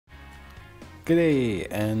G'day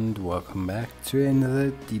and welcome back to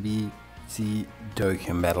another DBZ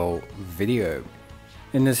Dokkan battle video.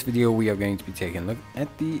 In this video we are going to be taking a look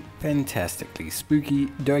at the Fantastically Spooky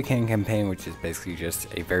Dokkan campaign, which is basically just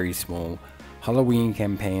a very small Halloween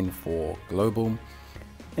campaign for global.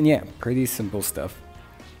 And yeah, pretty simple stuff.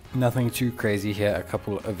 Nothing too crazy here. A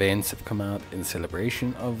couple events have come out in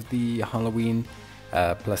celebration of the Halloween.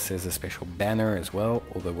 Plus there's a special banner as well,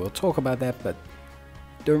 although we'll talk about that, but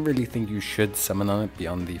don't really think you should summon on it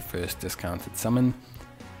beyond the first discounted summon.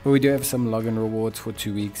 But we do have some login rewards for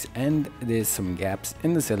 2 weeks, and there's some gaps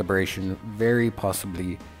in the celebration, very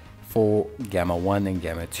possibly for Gamma 1 and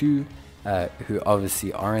Gamma 2, who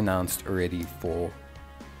obviously are announced already for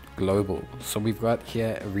global. So we've got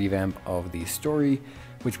here a revamp of the story,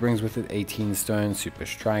 which brings with it 18 stones, Super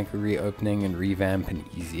Strike reopening and revamp, and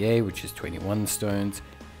Easy A, which is 21 stones.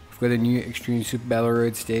 We've got a new Extreme Super Battle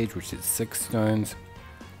Road stage, which is 6 stones.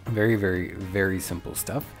 Very simple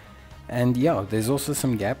stuff. And yeah, there's also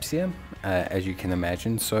some gaps here, as you can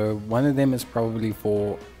imagine. So one of them is probably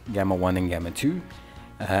for Gamma 1 and Gamma 2,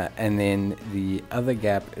 and then the other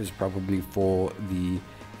gap is probably for the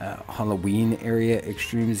Halloween area,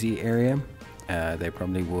 Extreme Z area. They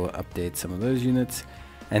probably will update some of those units.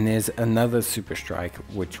 And there's another Super Strike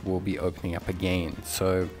which will be opening up again.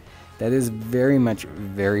 So that is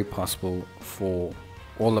very possible for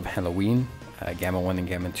all of Halloween. Gamma 1 and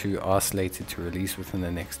Gamma 2 are slated to release within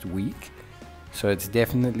the next week, so it's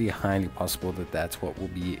definitely highly possible that that's what will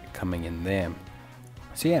be coming in there.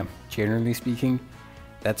 So yeah, generally speaking,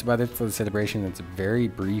 that's about it for the celebration. It's very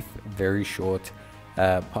brief, very short,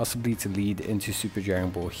 possibly to lead into Super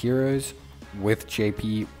Dragon Ball Heroes with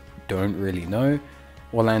JP, don't really know.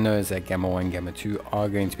 All I know is that Gamma 1 and Gamma 2 are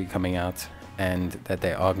going to be coming out, and that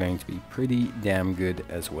they are going to be pretty damn good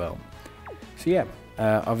as well. So yeah,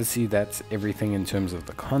 obviously that's everything in terms of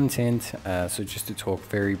the content. So just to talk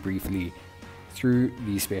very briefly through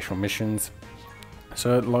the special missions.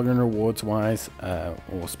 So login rewards wise,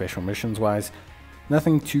 or special missions wise,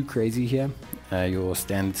 nothing too crazy here. Your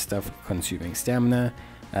standard stuff: consuming stamina,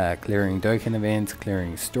 clearing Dokkan events,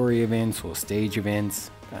 clearing story events or stage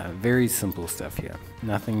events. Very simple stuff here,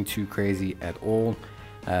 nothing too crazy at all.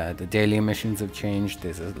 The daily missions have changed.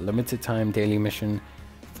 There's a limited time daily mission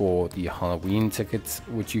for the Halloween tickets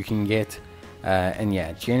which you can get, and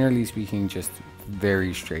yeah, generally speaking, just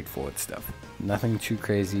very straightforward stuff. Nothing too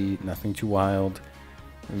crazy, nothing too wild,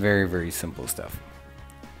 very simple stuff.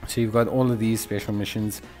 So you've got all of these special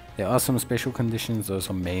missions. There are some special conditions. Those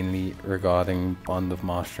are mainly regarding Bond of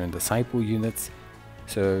Master and Disciple units,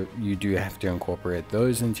 so you do have to incorporate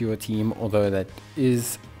those into your team, although that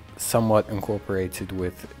is somewhat incorporated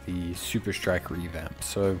with the Super Strike revamp,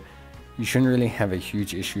 so you shouldn't really have a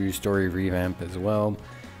huge issue. Story revamp as well.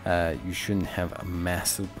 You shouldn't have a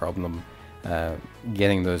massive problem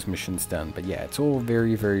getting those missions done. But yeah, it's all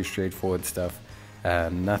very straightforward stuff.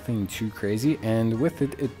 Nothing too crazy. And with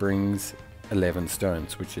it, it brings 11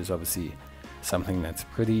 stones, which is obviously something that's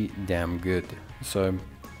pretty damn good. So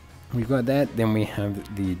we've got that. Then we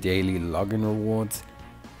have the daily login rewards.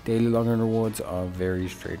 Daily login rewards are very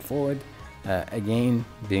straightforward. Again,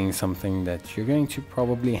 being something that you're going to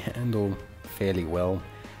probably handle fairly well.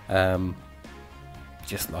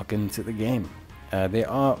 Just log into the game. There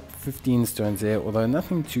are 15 stones there, although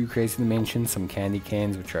nothing too crazy to mention. Some candy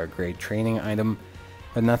canes, which are a great training item,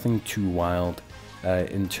 but nothing too wild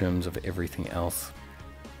in terms of everything else.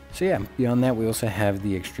 So yeah, beyond that, we also have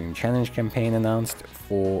the Extreme Challenge campaign announced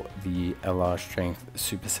for the LR Strength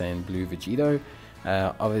Super Saiyan Blue Vegito.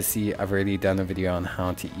 Obviously I've already done a video on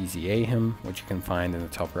how to Easy A him, which you can find in the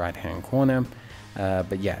top right hand corner,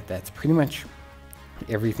 but yeah, that's pretty much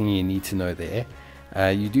everything you need to know there.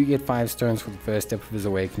 You do get 5 stones for the first step of his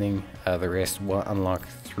awakening. The rest will unlock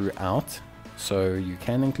throughout, so you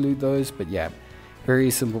can include those, but yeah,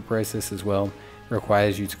 very simple process as well. It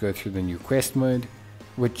requires you to go through the new quest mode,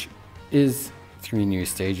 which is 3 new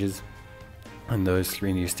stages, and those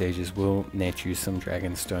 3 new stages will net you some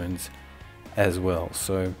dragon stones as well.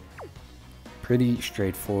 So pretty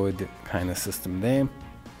straightforward kind of system there.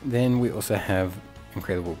 Then we also have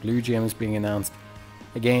incredible blue gems being announced.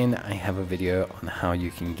 Again, I have a video on how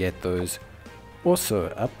you can get those also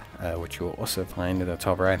up, which you'll also find in the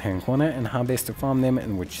top right hand corner, and how best to farm them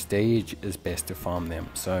and which stage is best to farm them.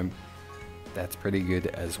 So that's pretty good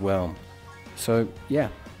as well. So yeah,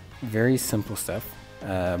 very simple stuff.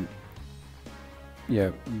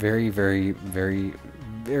 Yeah, very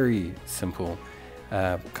simple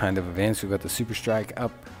kind of events. We've got the Super Strike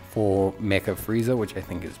up for Mecha Frieza, which I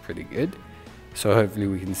think is pretty good. So hopefully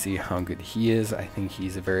we can see how good he is. I think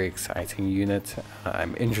he's a very exciting unit.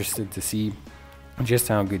 I'm interested to see just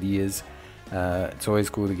how good he is. It's always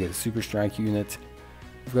cool to get a Super Strike unit.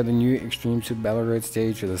 We've got a new Extreme Super Battle Road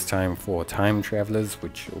stage, this time for Time Travelers,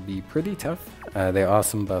 which will be pretty tough. There are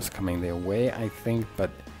some buffs coming their way, I think,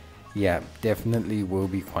 but yeah, definitely will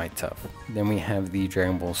be quite tough. Then we have the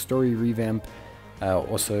Dragon Ball Story revamp,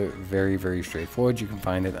 also very straightforward. You can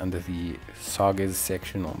find it under the Sagas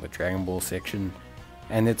section or the Dragon Ball section,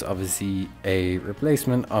 and it's obviously a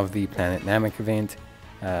replacement of the Planet Namek event,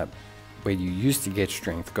 where you used to get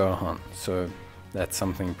Strength Gohan, so that's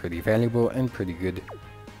something pretty valuable and pretty good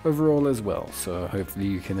overall as well, so hopefully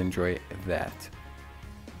you can enjoy that.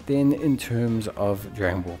 Then in terms of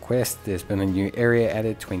Dragon Ball Quest, there's been a new area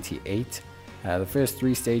added, 28. The first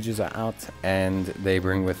 3 stages are out, and they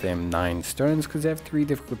bring with them 9 stones because they have 3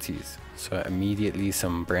 difficulties. So immediately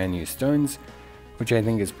some brand new stones, which I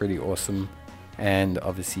think is pretty awesome, and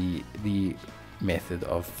obviously the method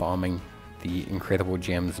of farming the Incredible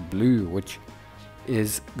Gems Blue, which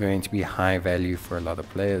is going to be high value for a lot of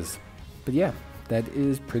players. But yeah, that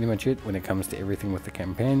is pretty much it when it comes to everything with the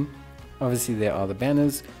campaign. Obviously there are the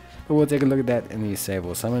banners, but we'll take a look at that in the save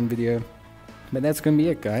or summon video. But that's going to be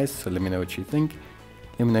it, guys, so let me know what you think.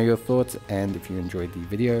 Let me know your thoughts, and if you enjoyed the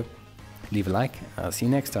video, leave a like. I'll see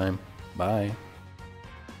you next time. Bye.